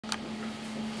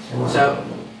So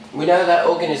we know that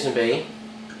organism B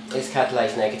is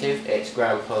catalase negative, it's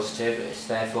gram positive, it's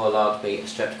therefore allowed to be a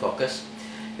streptococcus.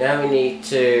 Now we need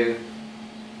to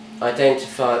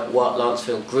identify what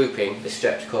Lancefield grouping the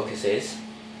streptococcus is.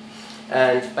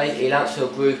 And basically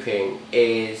Lancefield grouping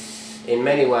is, in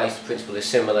many ways, the principle is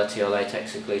similar to your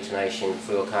latex agglutination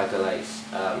fluorocargolase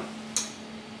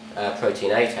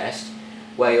protein A test,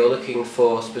 where you're looking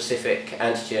for specific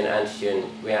antigen-antigen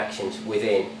reactions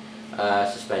within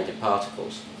suspended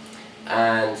particles.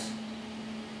 And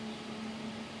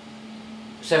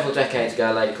several decades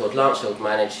ago, a lady called Lancefield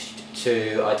managed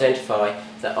to identify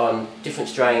that on different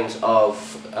strains of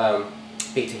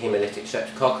beta hemolytic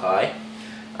streptococci,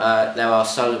 there are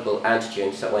soluble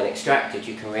antigens that when extracted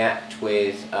you can react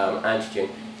with antigen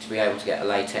to be able to get a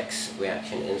latex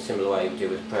reaction in a similar way we do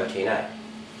with protein A.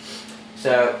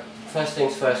 So first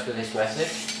things first with this method,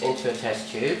 into a test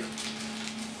tube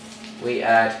we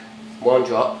add 1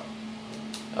 drop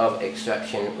of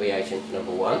extraction reagent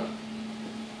number 1.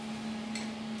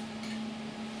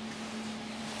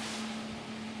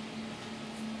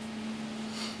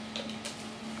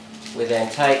 We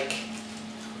then take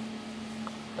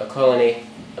a colony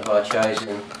of our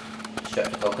chosen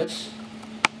streptococcus,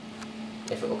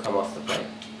 if it will come off the plate,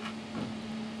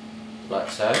 like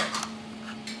so,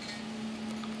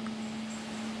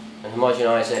 and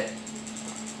homogenise it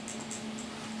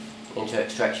into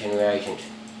extraction reagent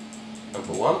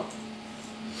number 1.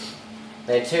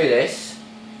 Then to this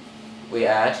we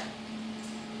add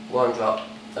 1 drop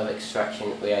of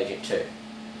extraction reagent 2.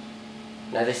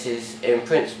 Now this is, in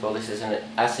principle, this is an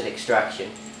acid extraction,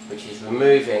 which is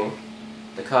removing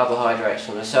the carbohydrates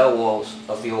from the cell walls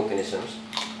of the organisms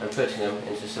and putting them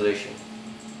into solution.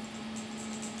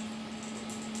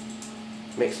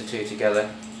 Mix the two together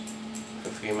for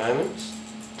a few moments.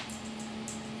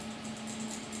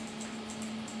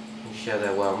 Ensure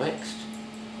they're well mixed.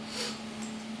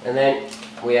 And then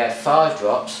we add 5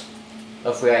 drops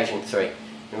of reagent 3.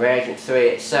 And reagent 3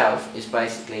 itself is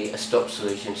basically a stop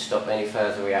solution to stop any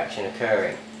further reaction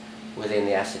occurring within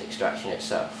the acid extraction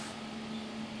itself.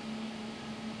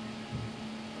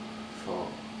 4,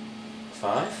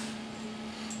 5.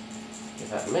 Give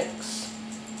that a mix.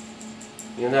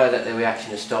 You'll know that the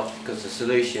reaction has stopped because the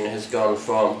solution has gone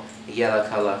from a yellow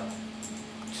colour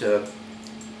to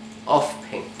off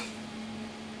pink.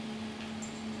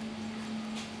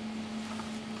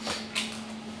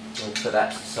 We'll put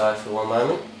that to the side for one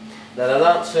moment. Now the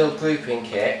Lancefield grouping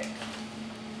kit,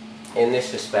 in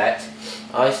this respect,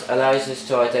 allows us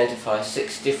to identify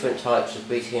 6 different types of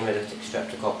beta hemolytic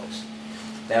streptococcus.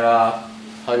 There are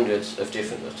hundreds of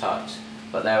different types,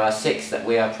 but there are 6 that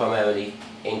we are primarily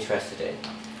interested in.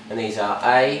 And these are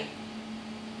A,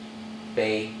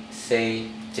 B,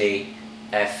 C, D,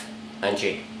 F and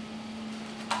G.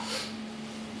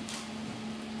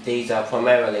 These are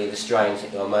primarily the strains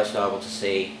that you are most liable to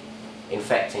see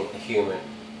infecting a human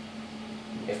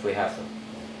if we have them.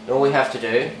 And all we have to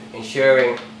do,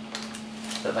 ensuring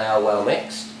that they are well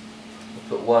mixed, we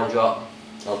put 1 drop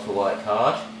onto a white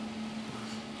card.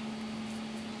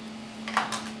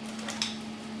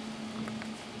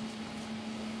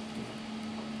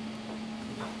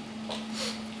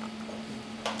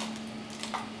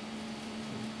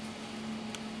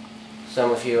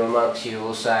 Some of you amongst you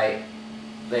will say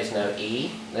there's no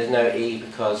E. There's no E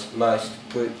because most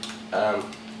group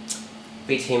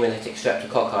beta hemolytic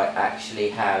streptococci actually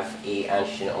have E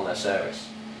antigen on their surface.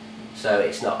 So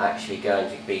it's not actually going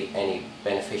to be any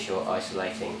beneficial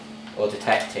isolating or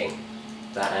detecting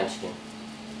that antigen.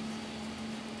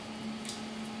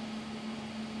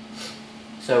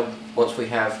 So once we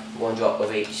have 1 drop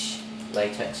of each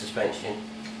latex suspension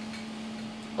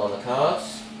on the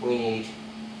cards, we need,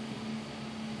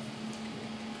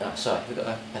 oh sorry, we've got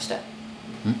a pastet.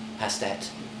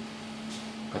 Pastet.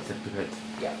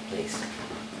 Yeah, please.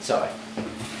 Sorry.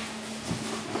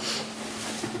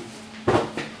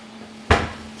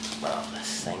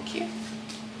 Marvellous, thank you.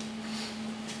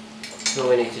 So all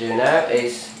we need to do now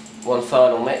is 1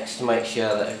 final mix to make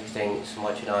sure that everything is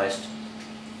homogenised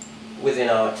within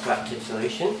our extracted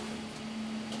solution.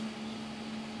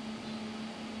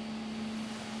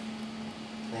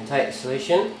 Then take the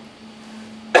solution,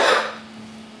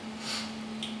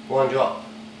 1 drop